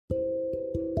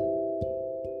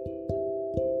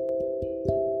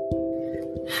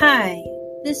Hi,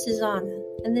 this is Anna,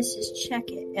 and this is Check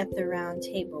It at the Round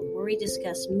Table, where we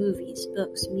discuss movies,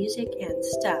 books, music, and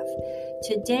stuff.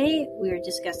 Today, we are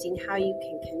discussing how you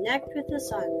can connect with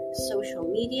us on social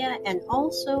media and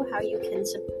also how you can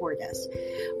support us.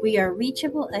 We are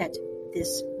reachable at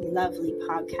this lovely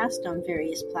podcast on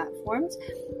various platforms.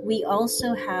 We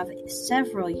also have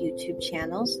several YouTube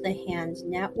channels, The Hand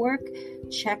Network,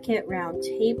 Check It Round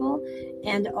Table,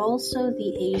 and also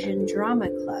the Asian Drama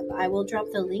Club. I will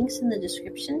drop the links in the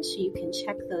description so you can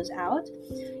check those out.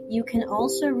 You can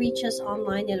also reach us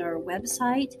online at our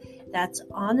website. That's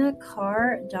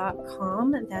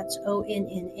onnacarr.com. That's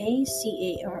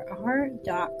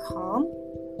ONNACARR.com.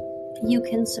 You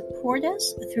can support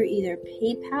us through either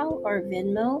PayPal or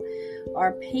Venmo.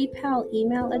 Our PayPal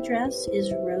email address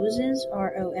is roses,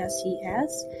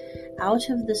 ROSES, out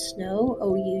of the snow,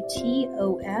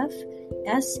 OUTOFSNOW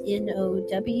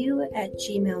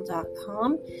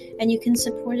 @gmail.com. And you can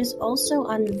support us also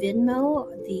on Venmo.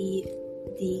 The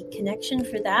connection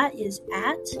for that is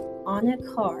at Anna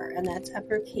Carr, and that's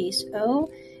uppercase O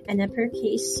and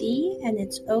uppercase C, and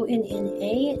it's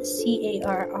ONNACARR.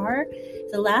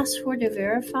 The last four to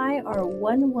verify are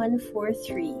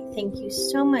 1143. Thank you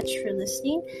so much for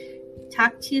listening.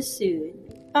 Talk to you soon.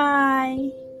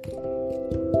 Bye.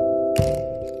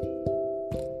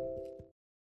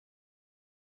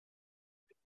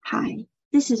 Hi,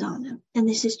 this is Anna, and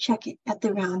this is Check It at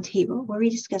the Round Table, where we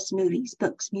discuss movies,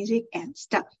 books, music, and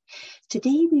stuff.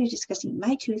 Today we are discussing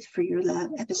My Tooth for Your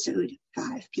Love, episode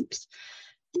 5, peeps.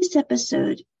 This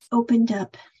episode opened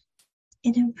up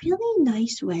in a really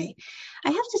nice way. I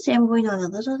have to say I'm going on a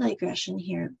little digression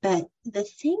here, but the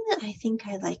thing that I think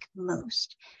I like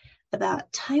most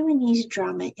about Taiwanese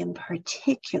drama in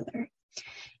particular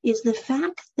is the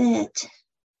fact that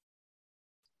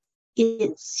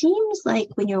it seems like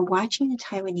when you're watching a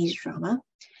Taiwanese drama,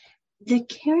 the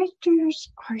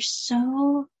characters are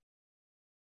so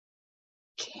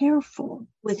careful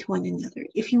with one another,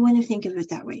 if you want to think of it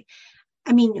that way.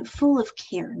 I mean, full of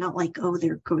care, not like, oh,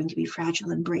 they're going to be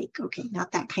fragile and break. Okay,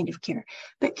 not that kind of care,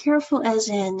 but careful as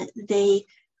in they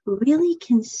really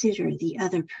consider the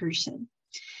other person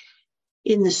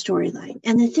in the storyline.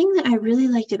 And the thing that I really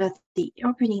liked about the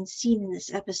opening scene in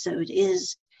this episode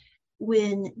is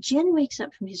when Jin wakes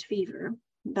up from his fever,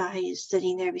 Bai is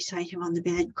sitting there beside him on the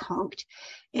bed, conked,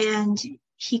 and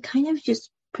he kind of just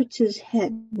puts his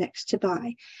head next to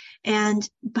Bai. And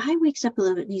Bai wakes up a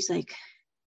little bit and he's like,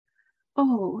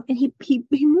 oh, and he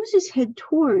moves his head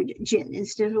toward Jin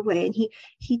instead of away, and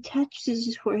he touches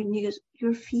his forehead and he goes,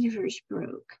 your fever's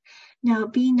broke. Now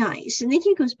be nice. And then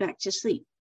he goes back to sleep.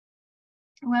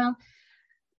 Well,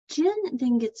 Jin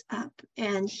then gets up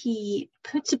and he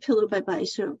puts a pillow by Bai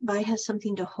so Bai has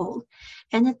something to hold.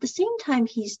 And at the same time,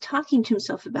 he's talking to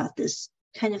himself about this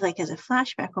kind of like as a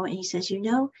flashback moment. He says, you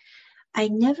know, I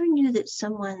never knew that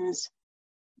someone's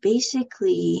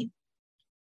basically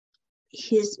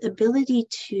his ability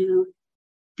to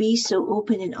be so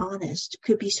open and honest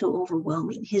could be so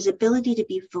overwhelming. His ability to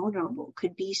be vulnerable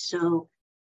could be so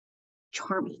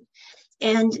charming.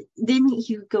 And then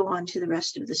you go on to the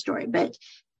rest of the story. But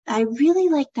I really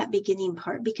like that beginning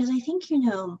part because I think, you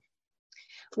know,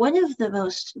 one of the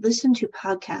most listened to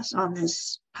podcasts on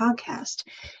this podcast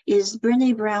is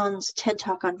Brené Brown's TED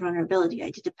Talk on Vulnerability.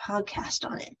 I did a podcast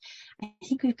on it. I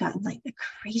think we've gotten like a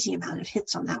crazy amount of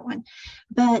hits on that one.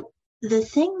 But the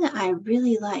thing that I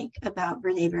really like about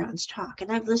Brené Brown's talk,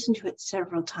 and I've listened to it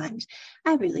several times,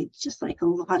 I really just like a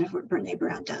lot of what Brené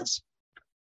Brown does.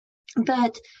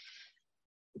 But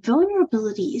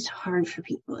vulnerability is hard for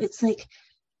people. It's like,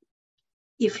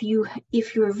 if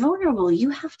you're vulnerable,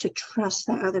 you have to trust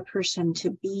that other person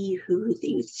to be who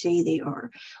they say they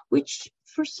are, which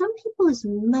for some people is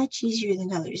much easier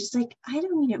than others. It's like, I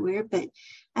don't mean it weird, but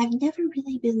I've never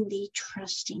really been the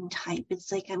trusting type.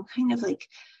 It's like, I'm kind of like,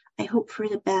 I hope for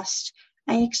the best.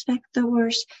 I expect the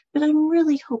worst, but I'm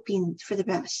really hoping for the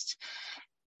best.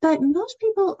 But most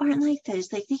people aren't like that.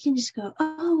 It's like they can just go,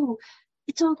 oh,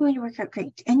 it's all going to work out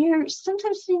great. And you're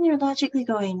sometimes sitting there logically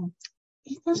going,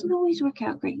 it doesn't always work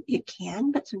out great. It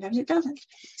can, but sometimes it doesn't.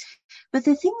 But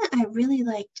the thing that I really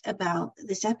liked about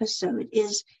this episode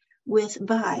is with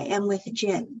Bai and with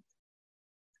Jin.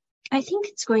 I think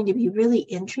it's going to be really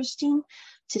interesting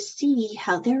to see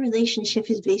how their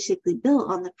relationship is basically built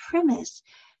on the premise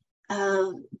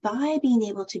of Bai being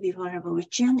able to be vulnerable with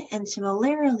Jin, and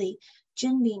similarly,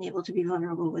 Jin being able to be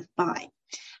vulnerable with Bai.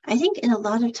 I think in a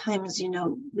lot of times, you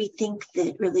know, we think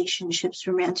that relationships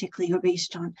romantically are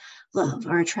based on love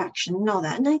or attraction and all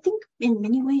that. And I think in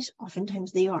many ways,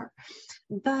 oftentimes they are.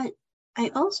 But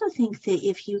I also think that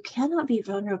if you cannot be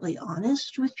vulnerably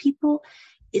honest with people,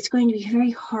 it's going to be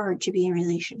very hard to be in a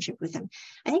relationship with them.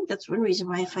 I think that's one reason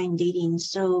why I find dating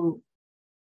so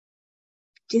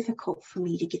difficult for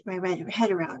me to get my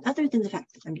head around, other than the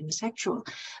fact that I'm demisexual.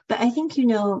 But I think,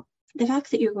 the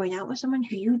fact that you're going out with someone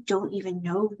who you don't even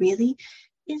know really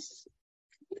is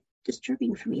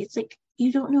disturbing for me. It's like,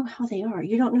 you don't know how they are.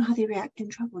 You don't know how they react in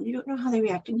trouble. You don't know how they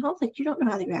react in conflict. You don't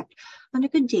know how they react on a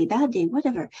good day, bad day,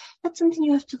 whatever. That's something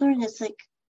you have to learn. It's like,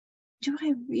 do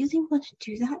I really want to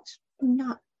do that?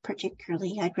 Not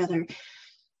particularly. I'd rather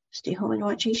stay home and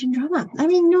watch Asian drama. I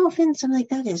mean, no offense, something like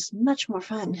that is much more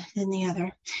fun than the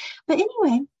other. But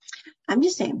anyway, I'm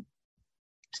just saying.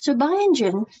 So Bai and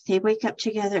Jin, they wake up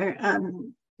together.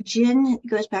 Jin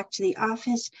goes back to the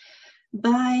office.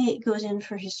 Bai goes in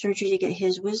for his surgery to get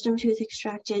his wisdom tooth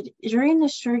extracted. During the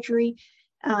surgery,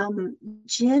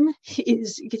 Jin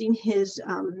is getting his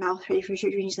mouth ready for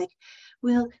surgery. And he's like,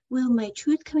 will my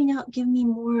tooth coming out give me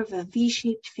more of a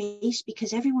V-shaped face?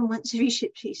 Because everyone wants a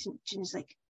V-shaped face. And Jin's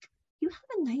like, you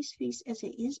have a nice face as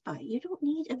it is, Bai. You don't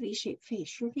need a V-shaped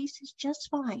face. Your face is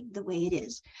just fine the way it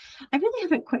is. I really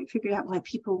haven't quite figured out why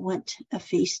people want a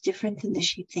face different than the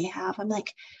shape they have. I'm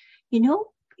like, you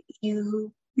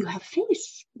have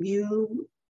face. You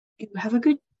have a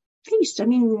good face. I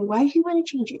mean, why do you want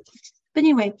to change it? But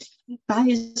anyway, Bai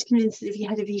is convinced that if he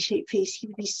had a V-shaped face, he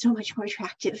would be so much more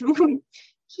attractive.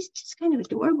 He's just kind of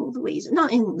adorable the way he's,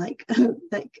 not in like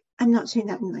I'm not saying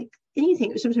that in like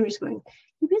anything. Sometimes I'm just going,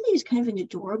 he really is kind of an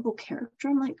adorable character.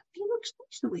 I'm like, he looks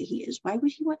nice the way he is. Why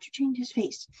would he want to change his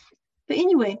face? But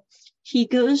anyway, he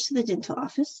goes to the dental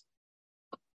office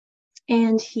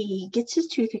and he gets his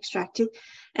tooth extracted.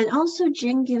 And also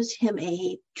Jin gives him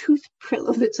a tooth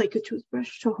pillow that's like a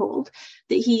toothbrush to hold,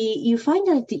 that you find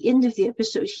out at the end of the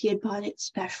episode, he had bought it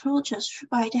special just for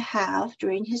Bai to have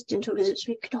during his dental visit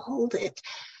so he could hold it.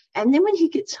 And then when he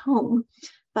gets home,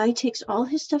 Bai takes all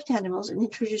his stuffed animals and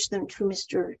introduces them to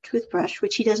Mr. Toothbrush,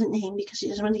 which he doesn't name because he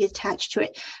doesn't want to get attached to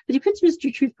it. But he puts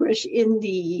Mr. Toothbrush in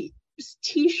the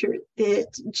t-shirt that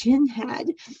Jin had.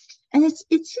 And it's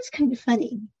just kind of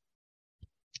funny.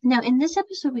 Now, in this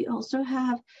episode, we also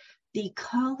have the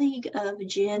colleague of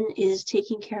Jin is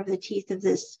taking care of the teeth of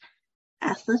this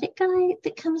athletic guy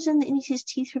that comes in that needs his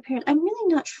teeth repaired. I'm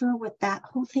really not sure what that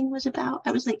whole thing was about.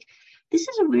 I was like, this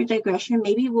is a weird digression.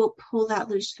 Maybe we'll pull that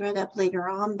loose thread up later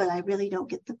on, but I really don't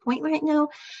get the point right now.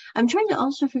 I'm trying to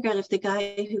also figure out if the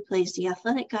guy who plays the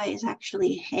athletic guy is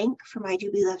actually Hank from I Do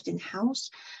Be Left in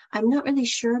House. I'm not really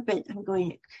sure, but I'm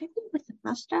going, it could be with the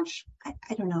mustache. I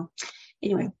don't know.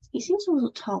 Anyway, he seems a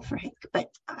little tall for Hank, but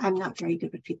I'm not very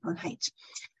good with people in heights.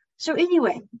 So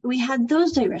anyway, we had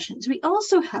those digressions. We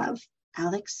also have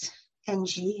Alex and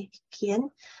Ji Quinn,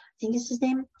 I think is his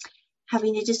name,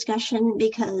 having a discussion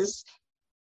because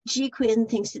Ji Quinn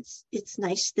thinks it's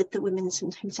nice that the women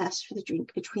sometimes ask for the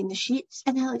drink between the sheets.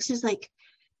 And Alex is like,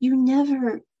 you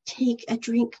never take a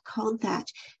drink called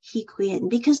that, He Quinn,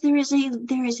 because there is a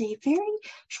very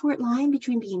short line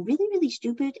between being really, really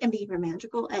stupid and being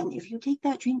romantical. And if you take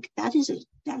that drink, that is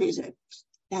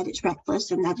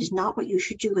reckless, and that is not what you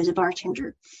should do as a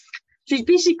bartender. So he's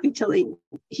basically telling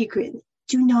He Quinn,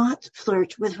 do not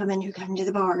flirt with women who come to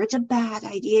the bar. It's a bad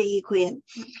idea, He Quinn.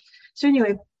 So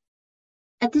anyway,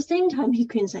 at the same time, He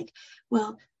Quinn's like,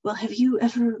 well, have you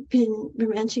ever been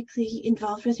romantically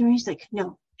involved with her? And he's like,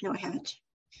 no, I haven't.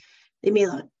 Leave me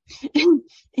alone. And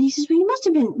he says, well, you must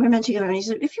have been romantic. And he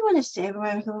said, if you want to stay, go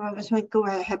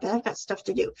right ahead, but I've got stuff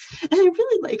to do. And I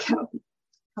really like how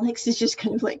Alex is just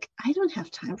kind of like, I don't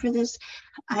have time for this.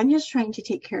 I'm just trying to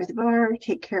take care of the bar,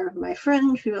 take care of my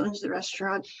friend who owns the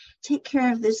restaurant, take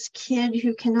care of this kid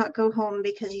who cannot go home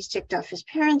because he's ticked off his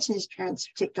parents and his parents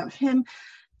have ticked off him.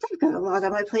 I've got a lot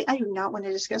on my plate. I do not want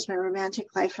to discuss my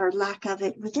romantic life or lack of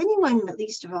it with anyone, at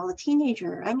least of all a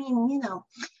teenager. I mean, and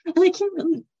I can't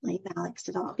really blame Alex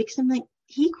at all because I'm like,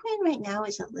 He Quinn right now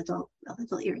is a little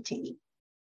irritating.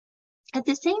 At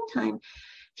the same time,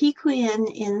 He Quinn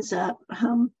ends up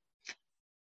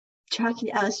talking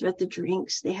to Alex about the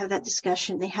drinks. They have that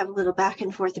discussion. They have a little back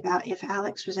and forth about if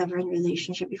Alex was ever in a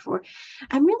relationship before.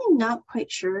 I'm really not quite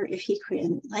sure if He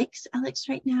Quinn likes Alex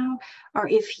right now or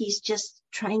if he's just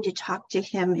trying to talk to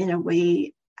him in a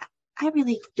way. I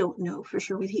really don't know for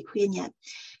sure with He Quinn yet.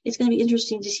 It's going to be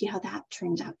interesting to see how that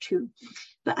turns out too.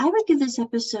 But I would give this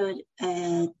episode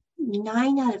a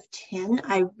 9 out of 10.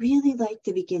 I really liked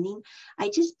the beginning. I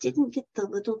just didn't get the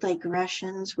little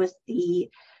digressions with the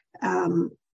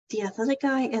athletic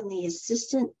guy and the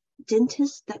assistant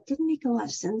dentist. That didn't make a lot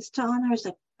of sense to Anna. I was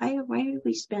like, why did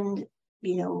we spend,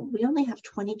 we only have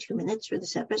 22 minutes for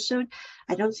this episode.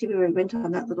 I don't see where we went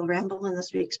on that little ramble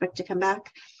unless we expect to come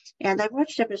back. And I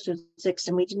watched episode 6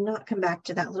 and we did not come back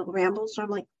to that little ramble. So I'm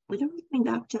like, we don't be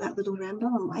coming back to that little Rambo,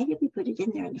 and why did we put it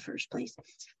in there in the first place?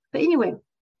 But anyway,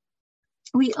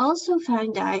 we also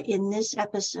find out in this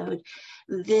episode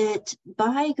that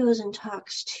Bai goes and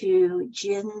talks to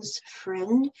Jin's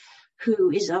friend,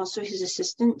 who is also his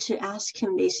assistant, to ask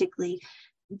him basically,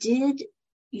 did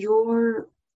your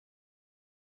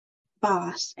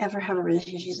boss ever have a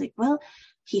relationship? He's like, well,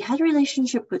 he had a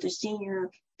relationship with a senior.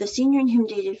 The senior and him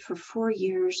dated for 4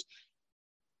 years.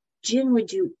 Jin would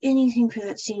do anything for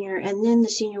that senior, and then the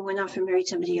senior went off and married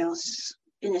somebody else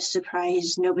in a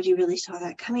surprise. Nobody really saw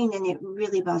that coming, and it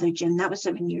really bothered Jin. That was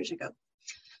 7 years ago.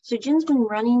 So Jin's been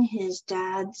running his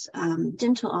dad's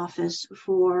dental office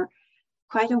for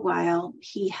quite a while.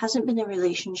 He hasn't been in a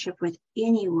relationship with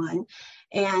anyone,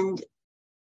 and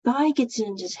Bai gets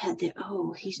in his head that,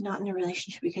 oh, he's not in a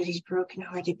relationship because he's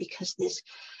brokenhearted, because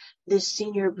this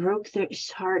senior broke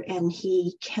his heart and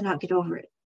he cannot get over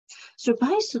it. So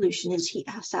Bai's solution is he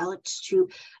asks Alex to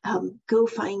go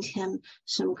find him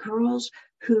some girls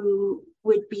who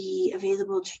would be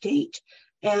available to date.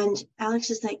 And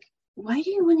Alex is like, why do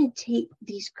you want to date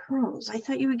these girls? I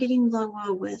thought you were getting along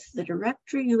well with the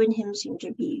director. You and him seem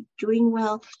to be doing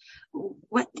well.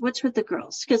 What's with the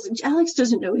girls? Because Alex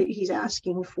doesn't know that he's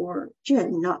asking for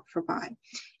Jin, not for Bai.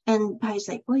 And Bai's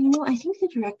like, well, I think the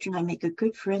director and I make a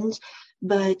good friends,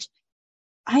 but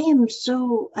I am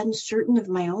so uncertain of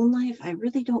my own life. I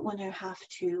really don't want to have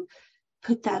to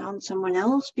put that on someone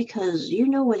else, because you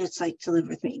know what it's like to live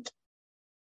with me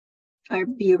or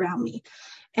be around me.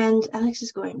 And Alex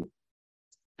is going,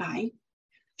 Bai,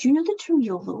 do you know the term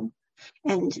YOLO?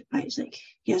 And Bai's like,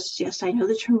 yes, I know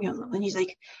the term YOLO. And he's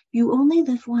like, you only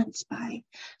live once, Bai.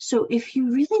 So if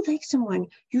you really like someone,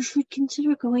 you should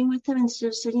consider going with them instead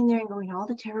of sitting there and going all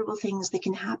the terrible things that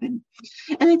can happen.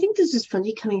 And I think this is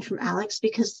funny coming from Alex,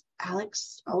 because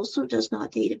Alex also does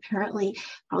not date, apparently,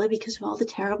 probably because of all the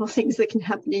terrible things that can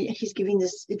happen. He's giving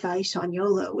this advice on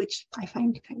YOLO, which I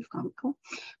find kind of comical.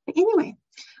 But anyway,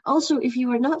 also, if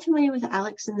you are not familiar with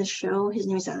Alex in the show, his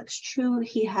name is Alex Cho.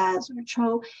 He has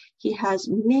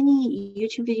many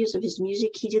YouTube videos of his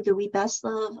music. He did the We Best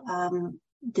Love,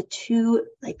 the two,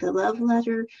 like the Love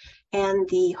Letter and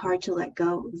the Hard to Let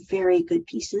Go, very good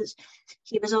pieces.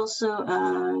 He was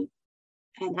also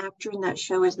an actor in that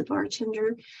show as the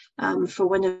bartender for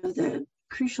one of the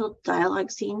crucial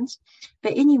dialogue scenes.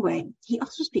 But anyway, he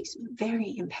also speaks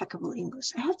very impeccable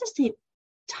English. I have to say,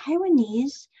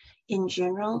 Taiwanese in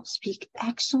general speak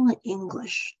excellent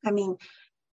English. I mean,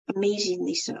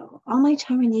 amazingly so. All my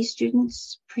Taiwanese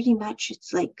students, pretty much,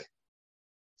 it's like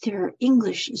their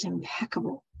English is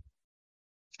impeccable.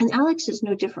 And Alex is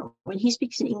no different. When he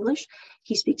speaks in English,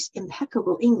 he speaks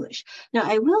impeccable English. Now,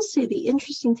 I will say the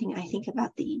interesting thing I think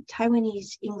about the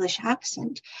Taiwanese English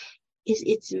accent is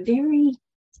it's a very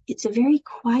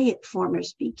quiet form of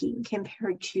speaking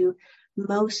compared to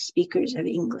most speakers of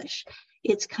English.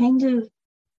 It's kind of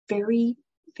very,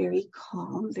 very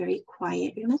calm, very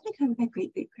quiet. It reminds me kind of my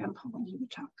great-great-grandpa when he would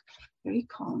talk. Very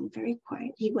calm, very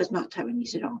quiet. He was not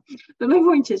Taiwanese at all. But my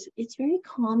point is, it's very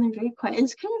calm and very quiet. And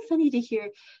it's kind of funny to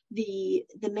hear the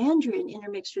Mandarin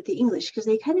intermixed with the English, because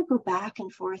they kind of go back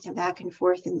and forth in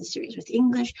the series with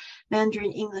English,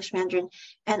 Mandarin, English, Mandarin.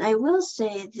 And I will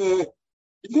say that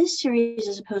this series,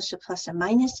 as opposed to Plus and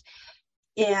Minus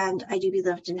and I Do Be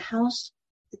Loved in House,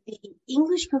 the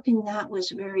English spoken in that was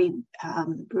very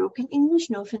broken English,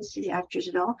 no offense to the actors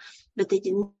at all, but they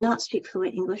did not speak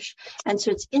fluent English. And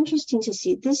so it's interesting to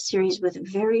see this series with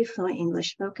very fluent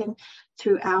English spoken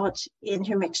throughout,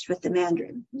 intermixed with the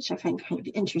Mandarin, which I find kind of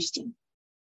interesting.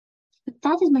 But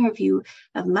that is my review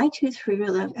of My Tooth for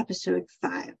Your Love, episode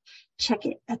 5. Check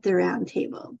it at the round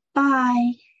table.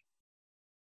 Bye.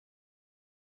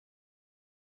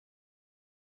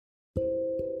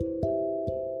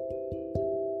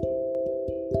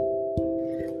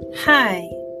 Hi,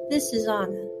 this is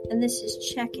Anna, and this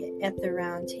is Check It at the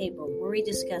Round Table, where we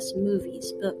discuss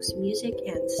movies, books, music,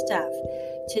 and stuff.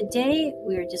 Today,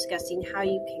 we are discussing how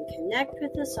you can connect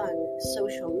with us on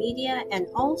social media and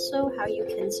also how you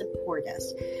can support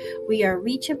us. We are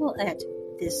reachable at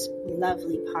this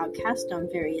lovely podcast on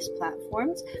various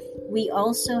platforms. We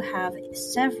also have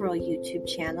several YouTube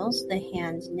channels, The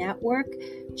Hand Network,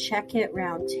 Check It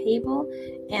Round Table,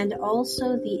 and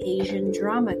also the Asian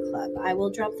Drama Club. I will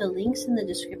drop the links in the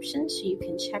description so you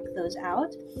can check those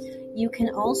out. You can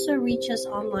also reach us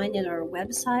online at our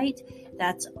website.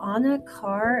 That's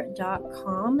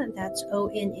onnacarr.com. That's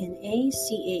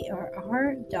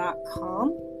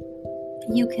ONNACARR.com.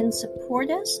 You can support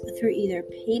us through either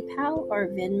PayPal or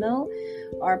Venmo.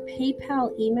 Our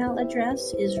PayPal email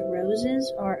address is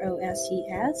roses,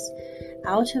 ROSES,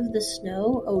 out of the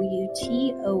snow,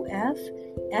 OUTOFSNOW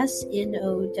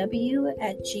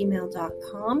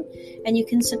 @gmail.com. And you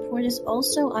can support us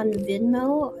also on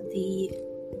Venmo.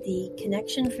 The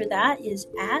connection for that is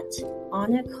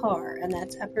 @Anna Carr, and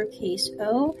that's uppercase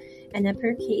O and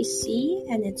uppercase C,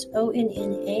 and it's ONNACARR.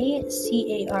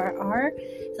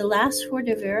 The last four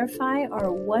to verify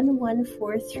are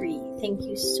 1143. Thank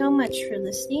you so much for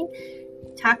listening.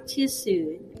 Talk to you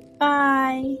soon.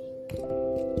 Bye.